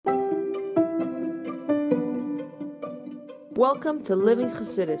Welcome to Living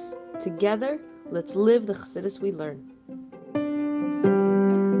Chassidus. Together, let's live the Chassidus we learn.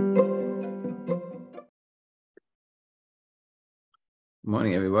 Good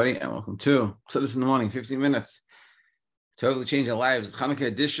morning, everybody, and welcome to Chassidus in the Morning, 15 minutes to hopefully change our lives. The Chanukah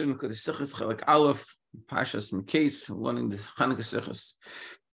edition, Kodesh Sichos, Chelek Aleph, Pashas Miketz, learning the Chanukah Sichos.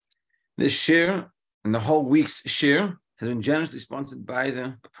 This Shiur, and the whole week's Shiur, has been generously sponsored by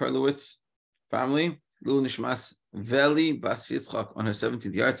the Perlowitz family, Lul Nishmas Veli Bas Yitzchak, on her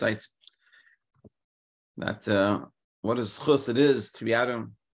 70th yahrzeit. That what a schus it is to be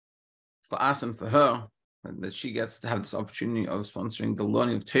Adam for us and for her, that she gets to have this opportunity of sponsoring the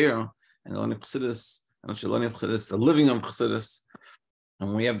learning of Torah and the learning of Chassidus, and not the learning of Chassidus, the living of Chassidus.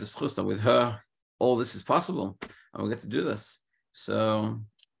 And we have the schus that with her, all this is possible, and we get to do this. So,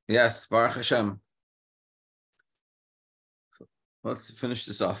 yes, Baruch Hashem. So let's finish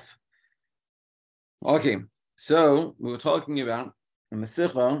this off. Okay, so we were talking about in the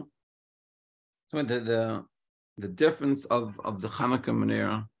Sikha the difference of the Chanukah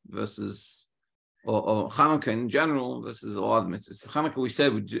Menorah versus or Chanukah in general versus a lot of mitzvahs. Chanukah, we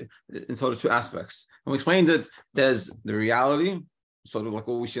said, we do in sort of two aspects. And we explained that there's the reality, sort of like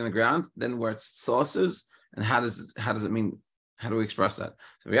what we see on the ground, then where its sources, and how does it mean? How do we express that?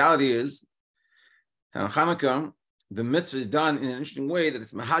 The reality is, on Chanukah, the mitzvah is done in an interesting way that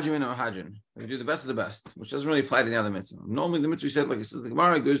it's mahajim and mahajim. We do the best of the best, which doesn't really apply to the other mitzvah. Normally, the mitzvah said, like it says the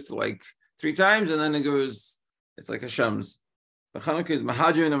Gemara, goes to like 3 times, and then it's like a shams. But Chanukah is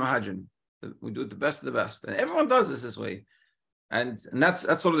mahajim and mahajim. We do it the best of the best, and everyone does this way. And that's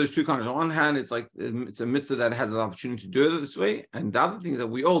sort of, there's two kinds. On one hand, it's like it's a mitzvah that has an opportunity to do it this way, and the other thing is that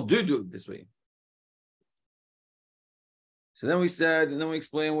we all do it this way. So then we said, and then we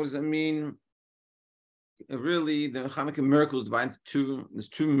explained, what does that mean? Really, the Chanukah miracle is divided into two. There's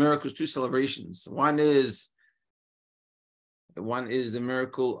 2 miracles, 2 celebrations. One is the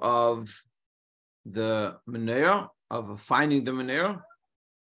miracle of the menorah, of finding the menorah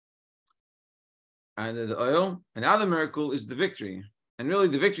and the oil. And the other miracle is the victory. And really,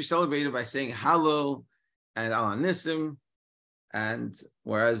 the victory is celebrated by saying Hallel and Al Nissim, and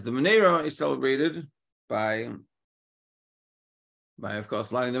whereas the menorah is celebrated by of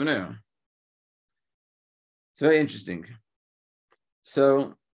course lighting the menorah. It's very interesting.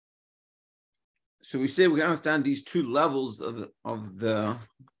 So we say we can understand these 2 levels of the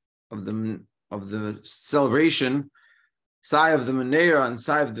celebration, side of the menorah and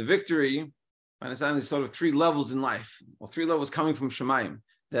side of the victory. I understand there's sort of 3 levels in life, or 3 levels coming from Shemayim.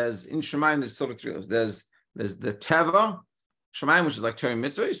 There's in Shemayim, there's sort of 3 levels. There's the Teva Shemayim, which is like Torah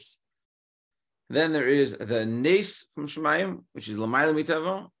mitzvahs. Then there is the Nes from Shemayim, which is L'mayla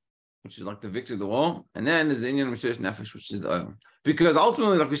Miteva, which is like the victory of the wall. And then there's the Inyan Mesiras Nefesh, which is the oil. Because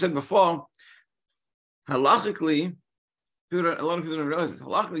ultimately, like we said before, halachically, a lot of people don't realize this.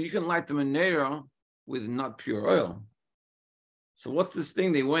 Halachically, you can light the menorah with not pure oil. So what's this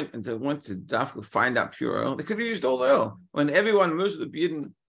thing? They went to Dafka find out pure oil. They could have used all the oil. When most of the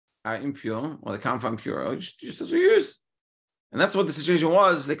B'yidin are impure, or they can't find pure oil, just as we use. And that's what the situation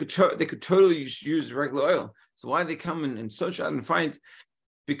was. They could totally use regular oil. So why they come and search out and find?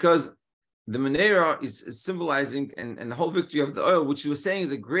 Because the menorah is symbolizing, and the whole victory of the oil, which he was saying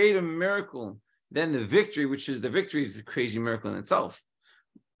is a greater miracle than the victory, is a crazy miracle in itself.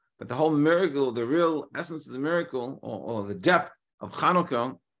 But the whole miracle, the real essence of the miracle, or the depth of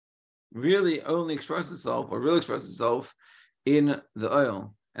Chanukah, really only expresses itself in the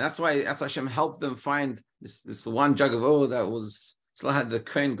oil. And that's why Hashem helped them find this one jug of oil that still had the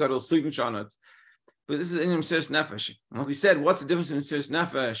Kohen Gadol signature on it. But this is in Mesiras Nefesh. And like we said, what's the difference in Mesiras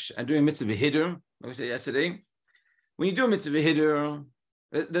Nefesh and doing mitzvah b'hidur? Like we said yesterday, when you do a mitzvah b'hidur,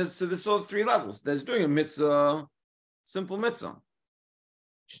 there's sort of 3 levels. There's doing a mitzvah, simple mitzvah.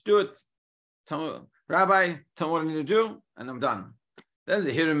 Just do it. Rabbi, tell me what I need to do, and I'm done. Then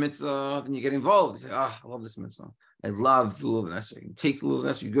the hidur mitzvah, then you get involved. You say, I love this mitzvah. I love the lulav nesreg. You take the lulav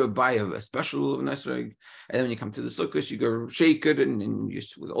nesreg, you go buy a special lulav nesreg, and then when you come to the sukkah, you go shake it, and you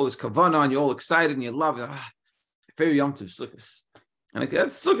with all this kavanah, and you're all excited, and you love it. Very yom tov sukkahs. And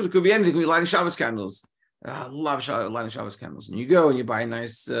that's sukkahs, it could be anything. It could be lighting Shabbos candles. I love lighting Shabbos candles. And you go and you buy a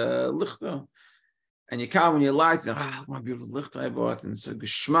nice lichter, and you come and you light, and my beautiful lichter I bought, and so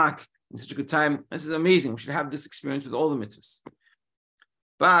geschmack, and such a good time. This is amazing. We should have this experience with all the mitzvahs.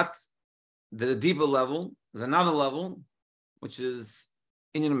 But the deeper level, there's another level, which is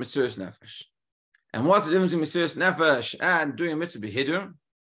Inyan Mesiras Nefesh. And what's the difference between Mesiras Nefesh and doing a mitzvah b'hidur?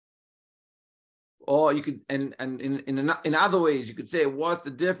 Or you could, and in other ways, you could say, what's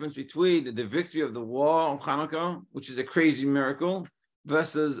the difference between the victory of the war on Chanukah, which is a crazy miracle,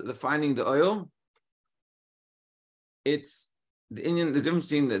 versus the finding the oil? it's the difference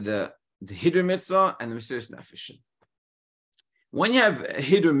between the Hidur mitzvah and the Mesiras Nefesh. When you have a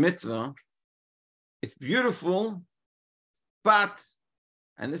Hidur mitzvah, it's beautiful, but,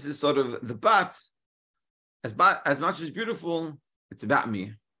 and this is sort of the but, as much as beautiful, it's about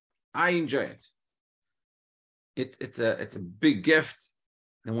me. I enjoy it. It's a big gift,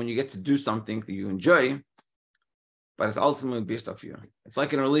 and when you get to do something that you enjoy, but it's ultimately based off you. It's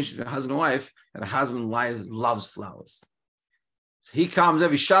like in a relationship with a husband and wife, and a husband loves flowers. So he comes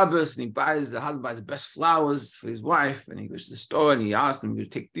every Shabbos and the husband buys the best flowers for his wife, and he goes to the store and he asks them to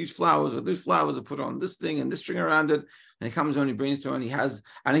take these flowers or put on this thing and this string around it. And he comes home and he brings it to her and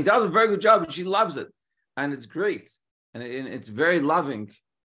he does a very good job and she loves it. And it's great. And it's very loving.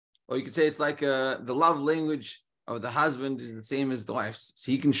 Or you could say it's like the love language of the husband is the same as the wife's.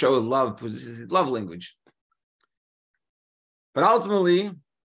 So he can show love because this is his love language. But ultimately,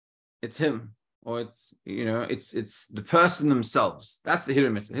 it's him. Or it's the person themselves. That's the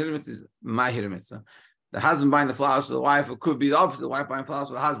Hidur mitzvah. The Hidur mitzvah is my Hidur mitzvah. The husband buying the flowers for the wife, or could be the opposite, the wife buying flowers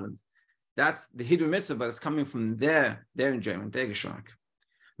for the husband. That's the Hidur mitzvah, but it's coming from their enjoyment, their geschmack.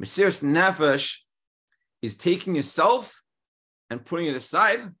 Mesiras Nefesh is taking yourself and putting it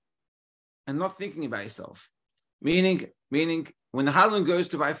aside and not thinking about yourself. Meaning, when the husband goes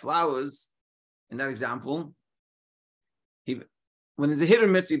to buy flowers, in that example, when there's a Hidur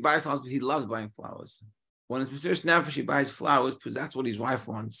mitzvah, he buys flowers because he loves buying flowers. When it's Mesiras Nefesh, he buys flowers because that's what his wife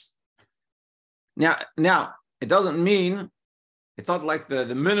wants. Now, it doesn't mean, it's not like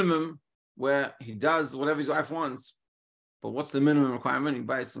the minimum where he does whatever his wife wants. But what's the minimum requirement? He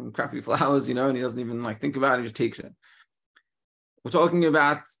buys some crappy flowers, and he doesn't even think about it, he just takes it. We're talking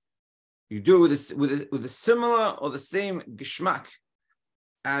about you do it with a similar or the same geschmack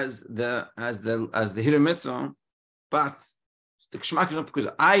as the Hidur mitzvah, but the geschmack is not because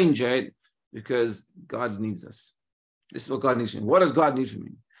I enjoy it, because God needs us. This is what God needs from me. What does God need from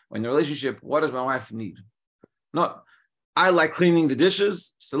me? Or in a relationship, what does my wife need? Not, I like cleaning the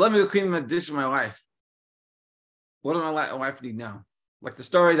dishes, so let me go clean the dish for my wife. What does my wife need now? Like the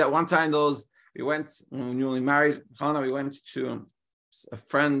story that one time we went, when we were newly married, Hannah, we went to a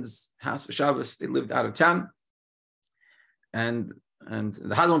friend's house for Shabbos. They lived out of town. And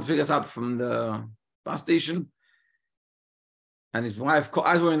the husband wanted to pick us up from the bus station. And his wife,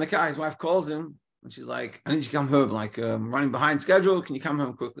 as we're in the car, his wife calls him and she's like, I need you to come home. I'm running behind schedule. Can you come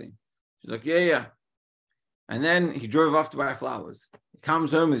home quickly? She's like, yeah. And then he drove off to buy flowers. He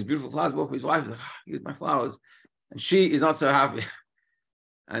comes home with his beautiful flowers bought for his wife. He's like, here's my flowers. And she is not so happy.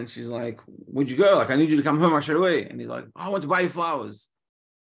 And she's like, where'd you go? I need you to come home straight away. And he's like, I want to buy you flowers.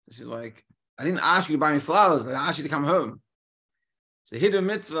 So she's like, I didn't ask you to buy me flowers. I asked you to come home. So Hidur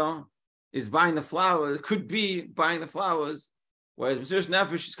mitzvah is buying the flowers. It could be buying the flowers, whereas Mesiras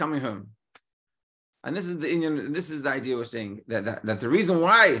Nefesh is coming home. And this is the idea we're saying, that the reason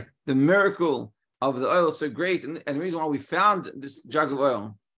why the miracle of the oil is so great, and the reason why we found this jug of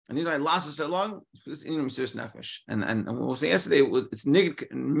oil, and the reason why it lasted so long, is because in Mesiras Nefesh. And what we were saying yesterday, it's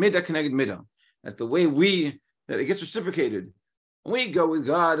midah connected midah. That the way that it gets reciprocated. When we go with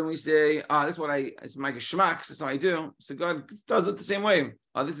God and we say, it's my geschmack, this is how I do. So God does it the same way.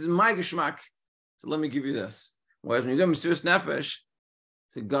 This is my geschmack, so let me give you this. Whereas when you go Mesiras Nefesh,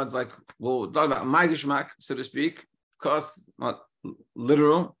 so God's like, well, talk about my geschmack, so to speak. Of course, not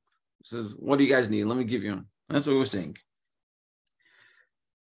literal. He says, what do you guys need? Let me give you. And that's what we're saying.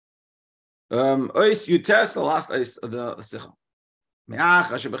 Ois Yutes, the last ois of the Sicha.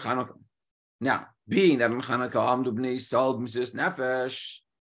 Me'ach asher b'Chanukah. Now, being that in Chanukah Amdu Bnei Yisrael Mesiras Nefesh,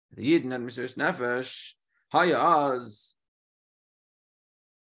 the Yidden had Mesiras Nefesh, Hayaz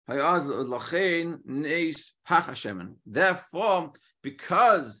Lachein Neis Hach Hashemen. Therefore,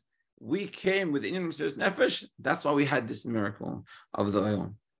 because we came with the Inyan Mesiras Nefesh, that's why we had this miracle of the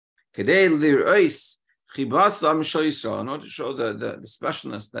oil. Kedei Lir'ois Chibasa Mishal Yisrael, in order to show the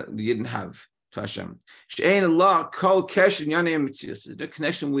specialness that we didn't have to Hashem. She'ein Allah Kol Kesh Yanei Mitzias. There's no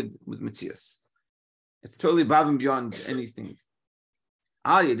connection with Mitzias. It's totally above and beyond anything.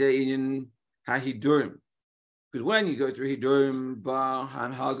 Al Yedei Inyan HaHidurim. Because when you go through Hidurim, Ba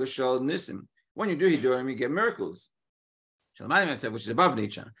Han Hagashal Nisim, when you do Hidurim, you get miracles, which is above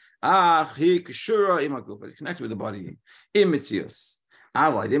nature. He Kishura Imagu, but it connects with the body. Imitzias. When a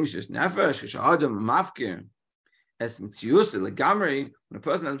person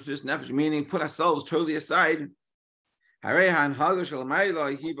has Mesiras Nefesh, meaning put ourselves totally aside, so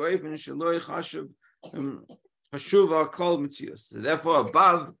therefore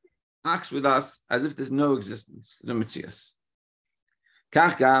above acts with us as if there's no existence, no Metzius.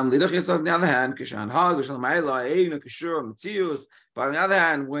 On the other hand, but on the other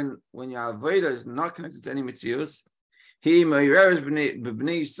hand, when your Avodah is not connected to any Metzius, He meireres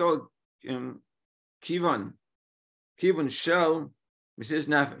b'nei Yisrael kivan shel Mesiras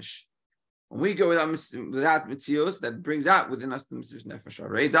Nefesh. When we go without mitzios, that brings out within us the Mesiras Nefesh.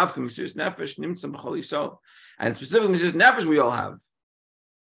 Right? Davka Mesiras Nefesh nimtzam b'chol Yisrael, and specifically Mesiras Nefesh we all have.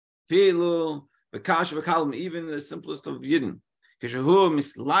 Filu b'kash v'kalim, even the simplest of Yidden. Kishahu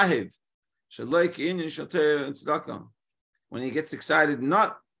mislahiv shaloik inyan shater tzedakah. When he gets excited,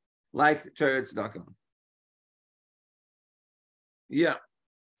 not like Torah tzedakah. Yeah.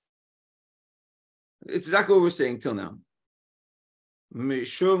 It's exactly what we're saying till now.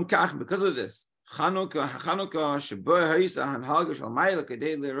 Mishum kach, because of this, Chanukah sheboy ha'isa hanhaga shal ma'ila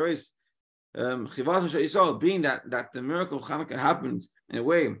kadei lerois chivas shal Yisrael, being that the miracle of Chanukah happened in a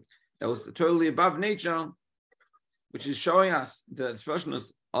way that was totally above nature, which is showing us the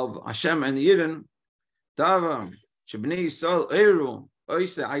expressionless of Hashem and the Yidden. Davar shebnei Yisrael eru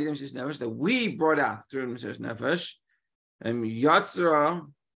oisa ayim Mesiras Nefesh, that we brought out through Mesiras Nefesh, Yatzra.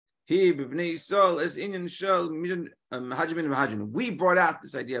 He b'bnei Yisrael as inyan shel mahajim and mahajin. We brought out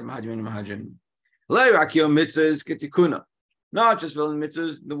this idea of mahajim and mahajin. Le'rakio mitzvahs ketikuna, not just filling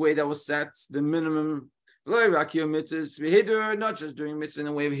mitzvahs the way that was set, the minimum. Le'rakio mitzvahs v'hidur, not just doing mitzvah in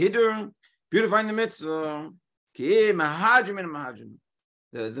the way of hidur, beautifying the mitzvah. Ki mahajim and mahajin,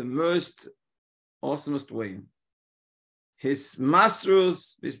 the most awesomest way. His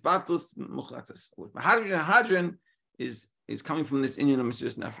masrus, his battles muchlatas. Mahajim and mahajin is coming from this inyan of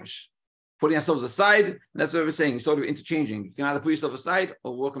Mesiras Nefesh. Putting ourselves aside, and that's what we're saying, it's sort of interchanging. You can either put yourself aside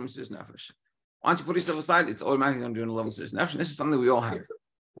or work on Mesiras Nefesh. Once you put yourself aside, it's automatically going to do a level of Mesiras Nefesh. This is something we all have.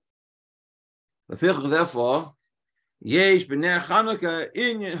 Therefore, yesh b'ner Chanukah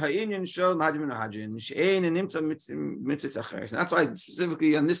ha'inyan shel mahajim and mahajin she'ein nimtza mitzvah acheres. And that's why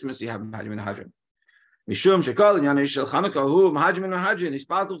specifically on this mitzvah you have mahajim and mahajin. Mishum shekol inyan shel Chanukah hu mahajim and mahajin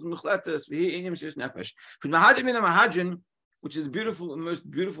ispatus muchletes v'hi inyan Mesiras Nefesh. But mahajim and mahajin, which is the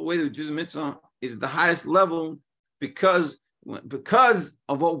most beautiful way that we do the mitzvah, is the highest level because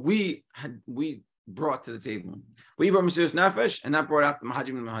of what we brought to the table. We brought Mesiras Nefesh, and that brought out the mahajim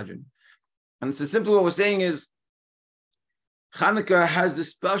and mahajin. And so simply what we're saying is, Chanukah has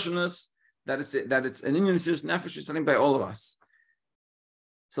this specialness that it's an inyan Mesiras Nefesh, is something by all of us.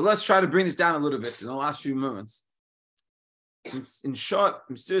 So let's try to bring this down a little bit in the last few moments. In short,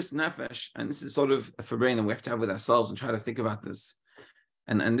 Mesiras Nefesh, and this is sort of a brain that we have to have with ourselves and try to think about this.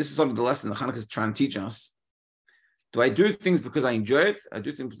 And this is sort of the lesson that Chanukah is trying to teach us. Do I do things because I enjoy it? I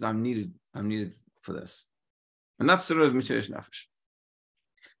do things because I'm needed for this. And that's sort of Mesiras Nefesh.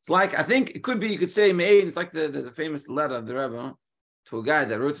 It's like, I think it could be, you could say, it's like there's a famous letter of the Rebbe to a guy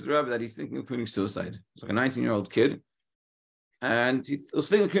that wrote to the Rebbe that he's thinking of committing suicide. It's like a 19-year-old kid. And he was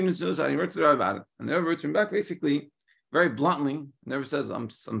thinking of committing suicide. He wrote to the Rebbe about it. And the Rebbe wrote to him back basically, very bluntly, never says, I'm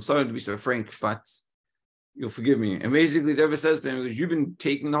sorry to be so frank, but you'll forgive me. And basically, the Rebbe says to him, because you've been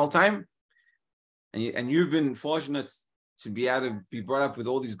taking the whole time, and you've been fortunate to be able to be brought up with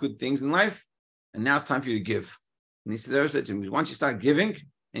all these good things in life, and now it's time for you to give. And the Rebbe said to him, once you start giving,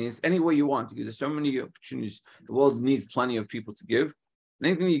 and it's any way you want, because there's so many opportunities, the world needs plenty of people to give.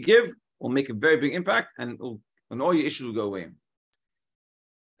 And anything you give will make a very big impact, and all your issues will go away.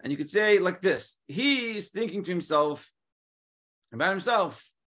 And you could say like this, he's thinking to himself, about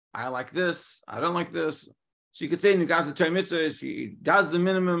himself, I like this, I don't like this. So you could say in regards to Torah mitzvahs, he does the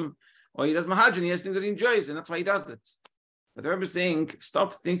minimum, or he does mahajin, he has things that he enjoys, and that's why he does it. But the Rebbe is saying,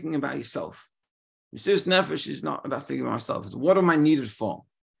 stop thinking about yourself. Mesiras Nefesh is not about thinking about myself. It's what am I needed for?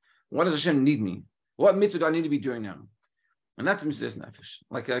 What does Hashem need me? What mitzvah do I need to be doing now? And that's Mesiras Nefesh.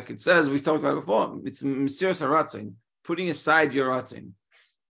 Like it says, we talked about it before, it's Mesiras haratzon, putting aside your ratzon.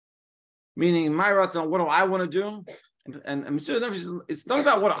 Meaning, my ratzon, what do I want to do? And Mesiras Nefesh, it's not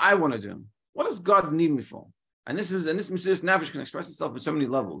about what I want to do. What does God need me for? And this Mesiras Nefesh can express itself at so many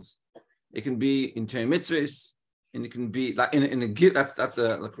levels. It can be in Torah mitzvahs, and it can be like in a gift. That's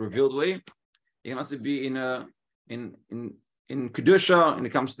a like a revealed way. It can also be in kedusha, when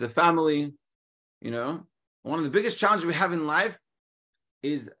it comes to the family. You know, one of the biggest challenges we have in life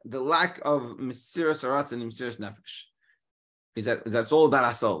is the lack of Mesiras haratzon and Mesiras Nefesh. Is that it's all about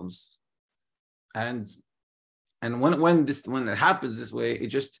ourselves, and when it happens this way,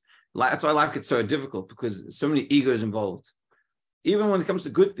 that's why life gets so difficult, because so many egos involved. Even when it comes to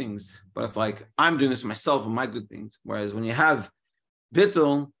good things, but it's like, I'm doing this for myself and my good things. Whereas when you have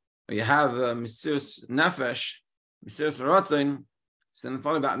bittul, or you have Mesiras Nefesh, Mesiras haratzon, so then it's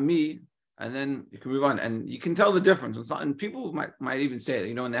not about me, and then you can move on. And you can tell the difference. And people might even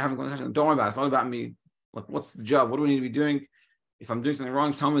say that, when they're having a conversation, don't worry about it. It's not about me. Like, what's the job? What do we need to be doing? If I'm doing something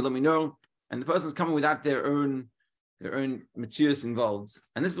wrong, tell me, let me know. And the person's coming without their own their own mitzvahs involved.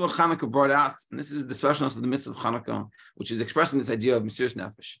 And this is what Hanukkah brought out. And this is the specialness of the mitzvah of Hanukkah, which is expressing this idea of Mesiras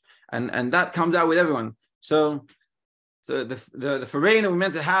Nefesh. And that comes out with everyone. So the foray that we're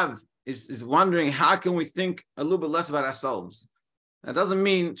meant to have is wondering, how can we think a little bit less about ourselves? That doesn't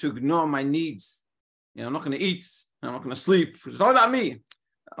mean to ignore my needs. I'm not going to eat. I'm not going to sleep. It's not about me.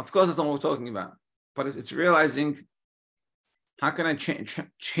 Of course, that's not what we're talking about. But it's realizing, how can I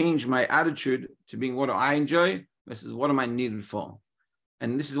change my attitude to being what do I enjoy versus what am I needed for?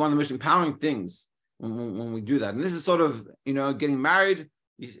 And this is one of the most empowering things when we do that. And this is sort of, getting married.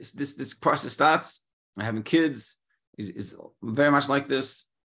 This process starts. Having kids is very much like this.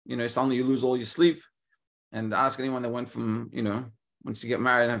 Suddenly you lose all your sleep. And ask anyone that went from, once you get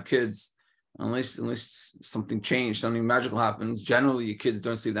married and have kids, unless something changed, something magical happens, generally your kids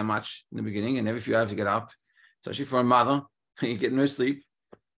don't sleep that much in the beginning, and every few hours you get up, especially for a mother, you get no sleep.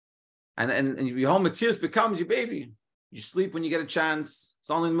 And your whole materials becomes your baby. You sleep when you get a chance.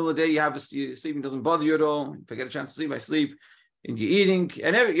 It's only in the middle of the day your sleeping doesn't bother you at all. If I get a chance to sleep, I sleep. And you're eating,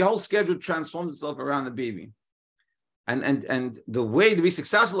 and your whole schedule transforms itself around the baby. And the way to be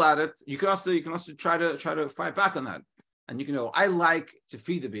successful at it, you can also try to fight back on that. And you can know, I like to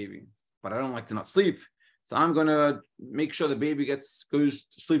feed the baby, but I don't like to not sleep. So I'm going to make sure the baby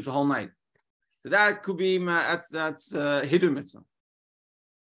sleeps the whole night. So that could be that's Hidur mitzvah.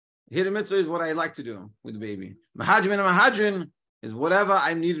 Hidur mitzvah is what I like to do with the baby. Mahadrin and mahadrin is whatever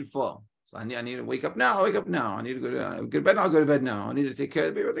I'm needed for. So I need to wake up now. I wake up now. I need to go to bed now. I'll go to bed now. I need to take care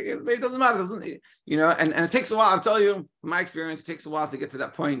of the baby. I'll take care of the baby. It doesn't matter. And it takes a while. I'll tell you, from my experience, it takes a while to get to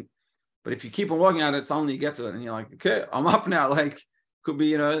that point. But if you keep on working at it, suddenly you get to it, and you're like, okay, I'm up now. Like, could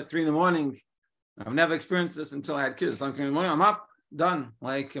be 3 a.m. I've never experienced this until I had kids. It's like 3 a.m. I'm up, done.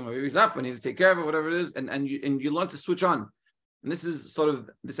 Like, my baby's up. I need to take care of it, whatever it is, and you learn to switch on. And this is sort of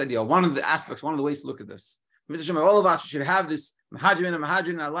this idea. One of the aspects, one of the ways to look at this. All of us should have this mahadrin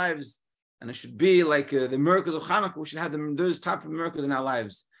in our lives, and it should be like the miracles of Hanukkah. We should have those type of miracles in our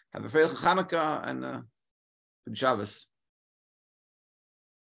lives. Have a Freilich Hanukkah and good Shabbos.